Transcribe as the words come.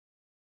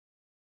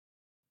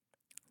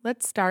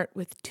Let's start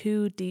with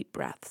 2 deep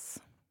breaths.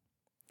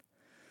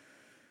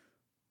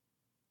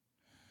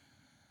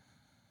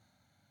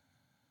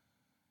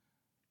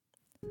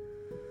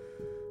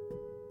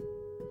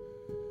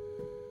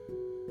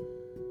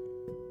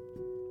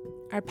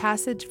 Our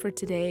passage for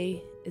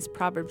today is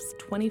Proverbs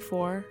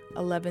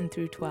 24:11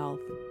 through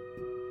 12.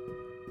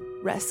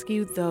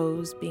 Rescue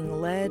those being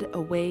led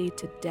away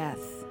to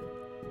death.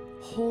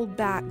 Hold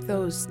back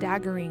those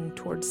staggering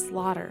towards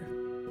slaughter.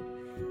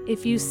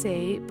 If you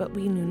say, "But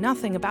we knew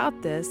nothing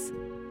about this,"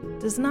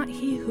 does not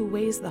he who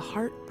weighs the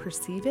heart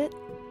perceive it?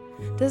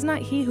 Does not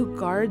he who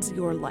guards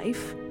your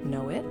life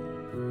know it?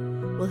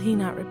 Will he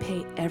not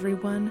repay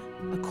everyone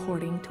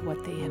according to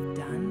what they have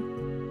done?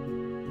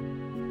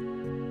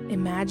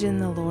 Imagine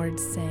the Lord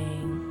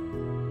saying,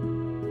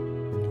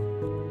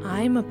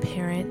 I'm a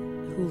parent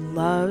who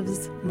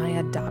loves my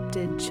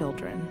adopted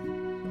children.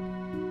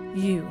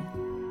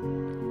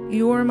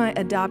 You're my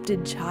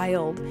adopted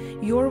child.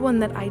 You're one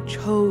that I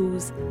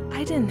chose.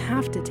 I didn't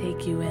have to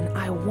take you in.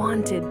 I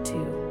wanted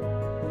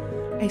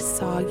to. I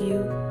saw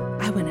you.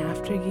 I went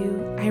after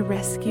you. I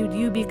rescued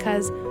you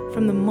because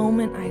from the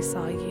moment I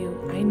saw you,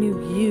 I knew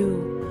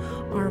you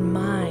are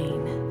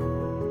mine.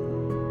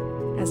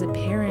 As a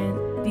parent,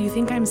 do you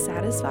think I'm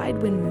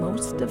satisfied when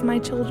most of my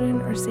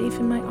children are safe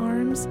in my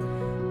arms?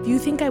 Do you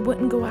think I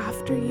wouldn't go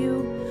after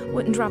you?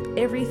 Wouldn't drop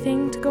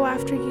everything to go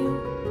after you?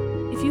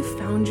 If you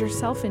found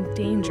yourself in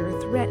danger,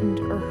 threatened,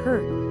 or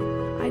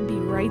hurt, I'd be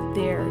right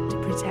there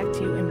to protect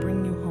you and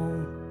bring you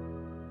home.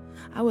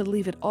 I would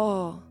leave it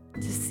all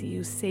to see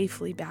you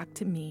safely back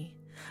to me.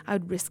 I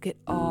would risk it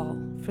all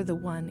for the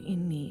one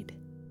in need.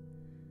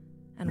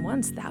 And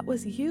once that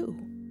was you.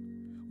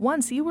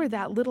 Once you were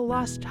that little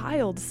lost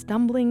child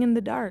stumbling in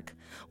the dark.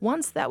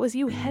 Once that was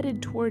you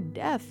headed toward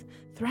death,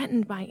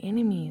 threatened by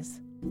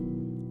enemies.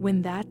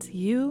 When that's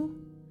you,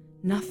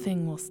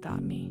 nothing will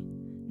stop me.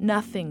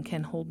 Nothing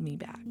can hold me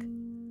back.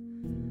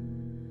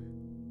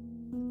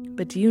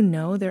 But do you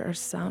know there are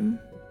some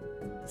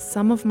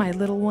of my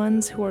little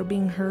ones who are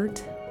being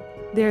hurt?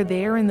 They're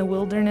there in the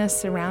wilderness,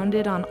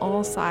 surrounded on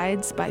all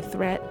sides by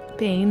threat,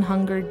 pain,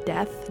 hunger,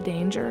 death,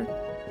 danger.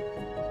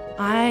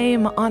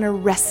 I'm on a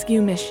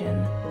rescue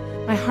mission.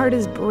 My heart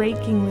is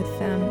breaking with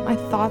them. My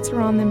thoughts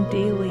are on them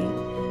daily.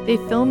 They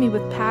fill me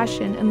with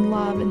passion and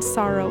love and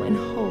sorrow and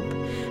hope,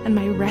 and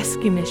my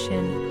rescue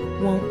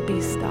mission won't be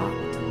stopped.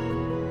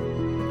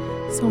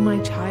 So my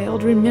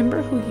child,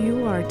 remember who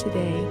you are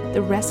today,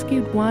 the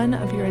rescued one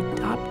of your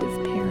adoptive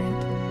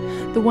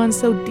parent, the one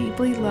so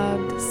deeply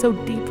loved, so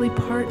deeply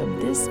part of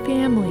this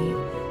family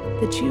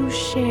that you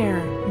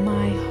share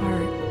my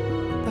heart,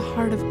 the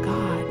heart of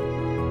God,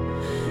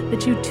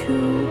 that you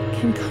too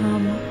can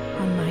come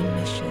on my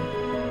mission,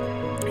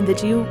 and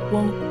that you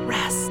won't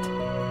rest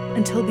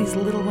until these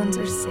little ones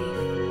are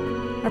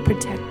safe, are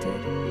protected,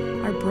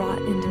 are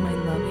brought into my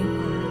loving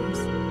arms.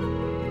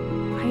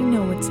 I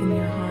know what's in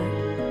your heart.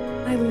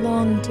 I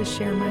long to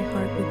share my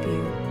heart with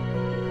you.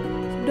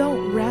 So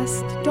don't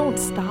rest, don't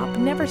stop,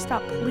 never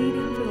stop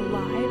pleading for the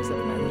lives of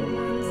my little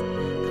ones.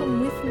 Come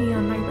with me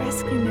on my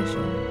rescue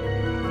mission,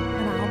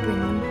 and I'll bring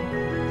them home,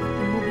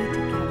 and we'll be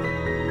together.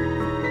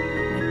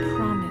 And I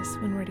promise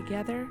when we're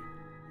together,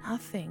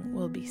 nothing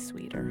will be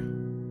sweeter.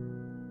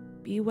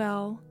 Be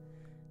well,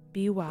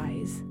 be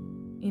wise,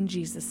 in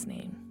Jesus'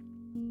 name.